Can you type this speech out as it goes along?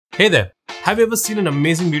Hey there, have you ever seen an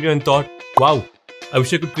amazing video and thought, wow, I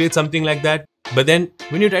wish I could create something like that? But then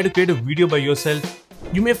when you try to create a video by yourself,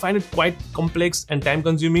 you may find it quite complex and time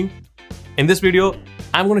consuming. In this video,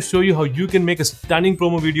 I'm going to show you how you can make a stunning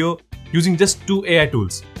promo video using just 2 AI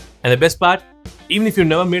tools. And the best part, even if you've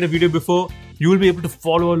never made a video before, you will be able to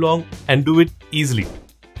follow along and do it easily.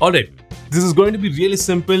 Alright, this is going to be really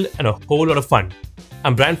simple and a whole lot of fun.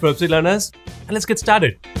 I'm Brian from Website Learners, and let's get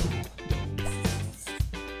started.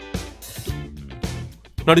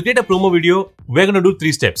 Now to create a promo video, we're going to do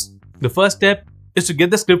 3 steps. The first step is to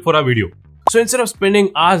get the script for our video. So instead of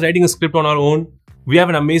spending hours writing a script on our own, we have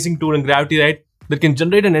an amazing tool in GravityWrite that can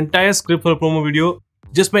generate an entire script for a promo video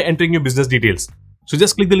just by entering your business details. So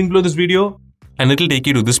just click the link below this video and it'll take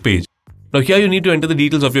you to this page. Now here you need to enter the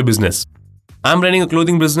details of your business. I'm running a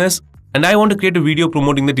clothing business and I want to create a video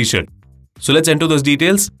promoting the t-shirt. So let's enter those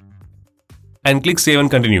details and click save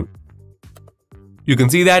and continue. You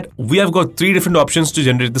can see that we have got 3 different options to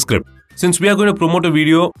generate the script. Since we are going to promote a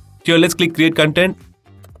video, here let's click create content.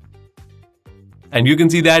 And you can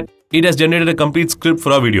see that it has generated a complete script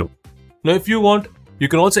for our video. Now if you want, you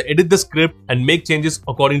can also edit the script and make changes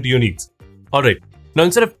according to your needs. Alright, now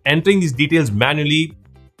instead of entering these details manually,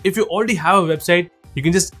 if you already have a website, you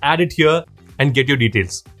can just add it here and get your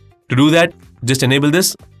details. To do that, just enable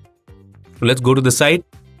this. So let's go to the site,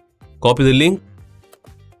 copy the link,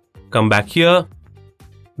 come back here,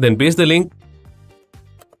 then paste the link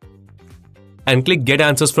and click get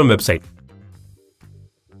answers from website.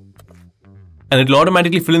 And it will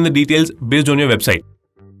automatically fill in the details based on your website.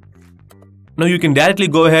 Now you can directly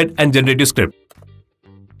go ahead and generate your script.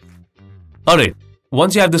 Alright,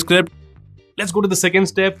 once you have the script, let's go to the second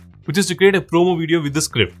step, which is to create a promo video with the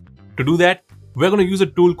script. To do that, we're going to use a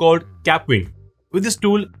tool called Kapwing. With this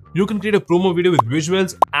tool, you can create a promo video with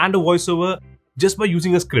visuals and a voiceover just by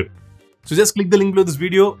using a script. So just click the link below this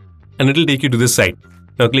video and it will take you to this site.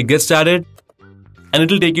 Now click get started and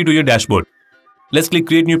it will take you to your dashboard. Let's click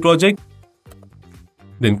create new project.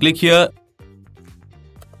 Then click here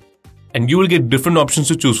and you will get different options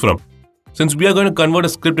to choose from. Since we are going to convert a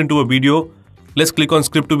script into a video, let's click on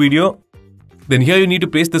script to video. Then here you need to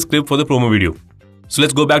paste the script for the promo video. So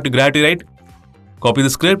let's go back to GravityWrite, copy the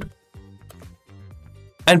script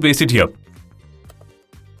and paste it here.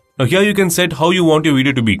 Now here you can set how you want your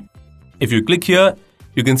video to be. If you click here,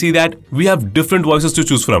 you can see that we have different voices to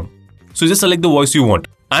choose from. So just select the voice you want.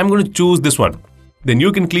 I'm going to choose this one. Then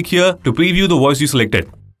you can click here to preview the voice you selected.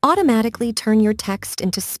 Automatically turn your text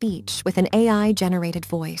into speech with an AI-generated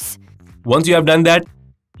voice. Once you have done that,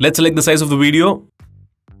 let's select the size of the video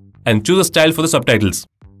and choose a style for the subtitles.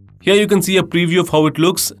 Here you can see a preview of how it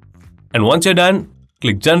looks. And once you're done,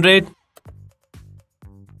 click generate.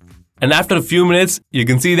 And after a few minutes, you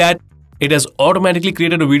can see that it has automatically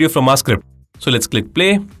created a video from our script. So let's click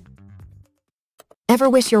play. Ever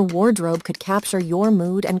wish your wardrobe could capture your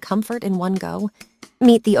mood and comfort in one go?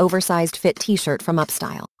 Meet the oversized fit t-shirt from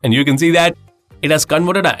Upstyle. And you can see that it has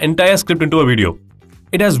converted our entire script into a video.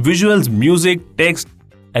 It has visuals, music, text,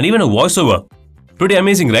 and even a voiceover. Pretty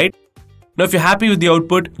amazing, right? Now if you're happy with the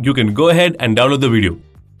output, you can go ahead and download the video.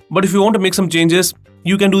 But if you want to make some changes,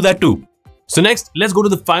 you can do that too. So next, let's go to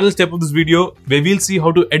the final step of this video where we'll see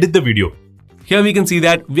how to edit the video. Here we can see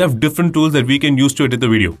that we have different tools that we can use to edit the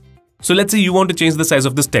video. So let's say you want to change the size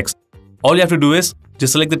of this text. All you have to do is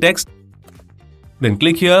just select the text, then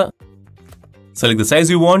click here, select the size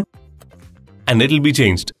you want, and it will be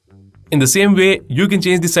changed. In the same way, you can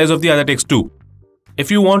change the size of the other text too.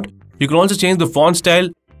 If you want, you can also change the font style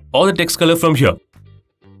or the text color from here.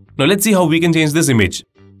 Now let's see how we can change this image.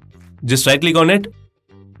 Just right click on it,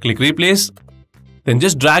 click replace, then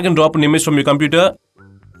just drag and drop an image from your computer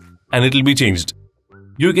and it will be changed.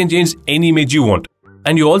 You can change any image you want.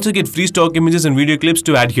 And you also get free stock images and video clips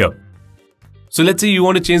to add here. So let's say you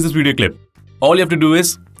want to change this video clip. All you have to do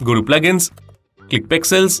is go to plugins, click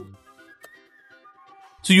pixels.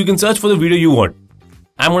 So you can search for the video you want.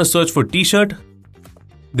 I'm going to search for t-shirt.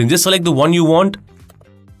 Then just select the one you want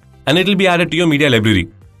and it will be added to your media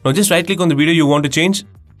library. Now just right click on the video you want to change,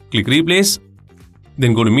 click replace,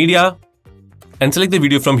 then go to media and select the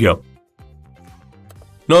video from here.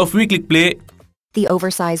 Now if we click play, the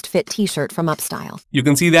oversized fit t-shirt from Upstyle. You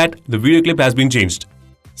can see that the video clip has been changed.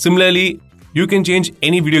 Similarly, you can change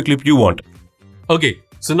any video clip you want. Okay,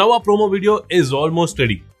 so now our promo video is almost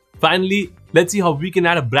ready. Finally, let's see how we can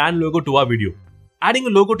add a brand logo to our video. Adding a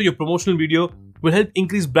logo to your promotional video will help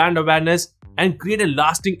increase brand awareness and create a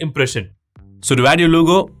lasting impression. So to add your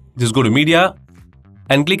logo, just go to media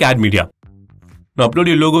and click add media. Now upload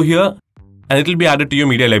your logo here and it will be added to your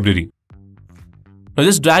media library. Now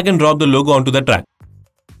just drag and drop the logo onto the track.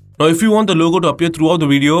 Now if you want the logo to appear throughout the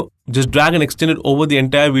video, just drag and extend it over the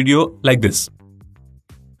entire video like this.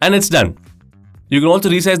 And it's done. You can also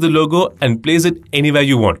resize the logo and place it anywhere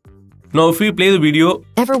you want. Now if we play the video,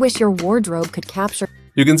 Ever wish your wardrobe could capture?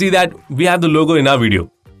 you can see that we have the logo in our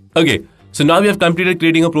video. Okay, so now we have completed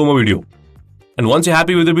creating a promo video. And once you're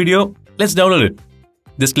happy with the video, let's download it.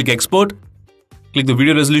 Just click export, click the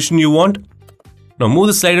video resolution you want. Now move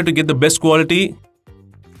the slider to get the best quality.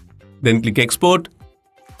 Then click export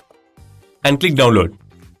and click download.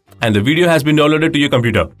 And the video has been downloaded to your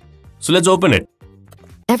computer. So let's open it.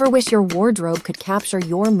 Ever wish your wardrobe could capture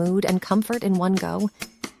your mood and comfort in one go?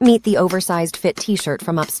 Meet the oversized fit t-shirt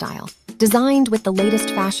from Upstyle. Designed with the latest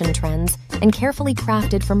fashion trends and carefully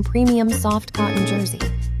crafted from premium soft cotton jersey.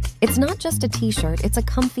 It's not just a t-shirt, it's a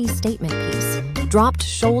comfy statement piece. Dropped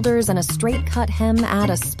shoulders and a straight cut hem add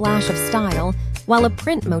a splash of style, while a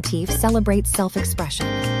print motif celebrates self-expression.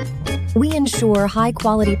 We ensure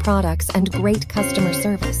high-quality products and great customer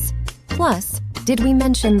service. Plus, did we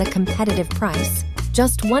mention the competitive price?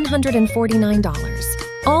 Just $149.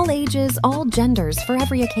 All ages, all genders, for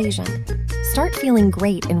every occasion. Start feeling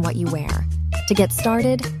great in what you wear. To get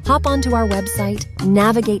started, hop onto our website,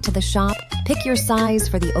 navigate to the shop, pick your size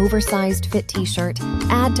for the oversized fit t-shirt,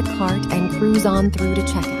 add to cart, and cruise on through to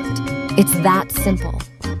checkout. It's that simple.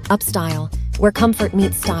 Upstyle, where comfort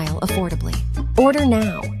meets style affordably. Order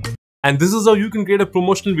now. And this is how you can create a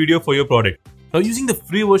promotional video for your product. Now using the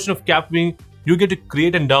free version of Kapwing, you get to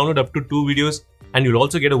create and download up to 2 videos, and you'll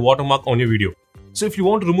also get a watermark on your video. So if you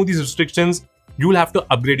want to remove these restrictions, you will have to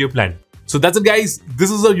upgrade your plan. So that's it guys, this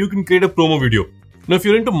is how you can create a promo video. Now if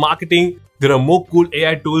you're into marketing, there are more cool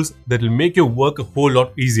AI tools that will make your work a whole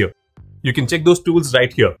lot easier. You can check those tools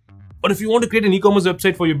right here. But if you want to create an e-commerce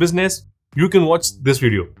website for your business, you can watch this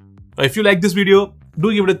video. Now if you like this video,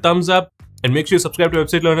 do give it a thumbs up and make sure you subscribe to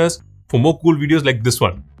Website Learners for more cool videos like this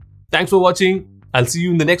one. Thanks for watching. I'll see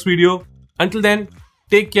you in the next video. Until then,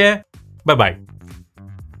 take care. Bye-bye.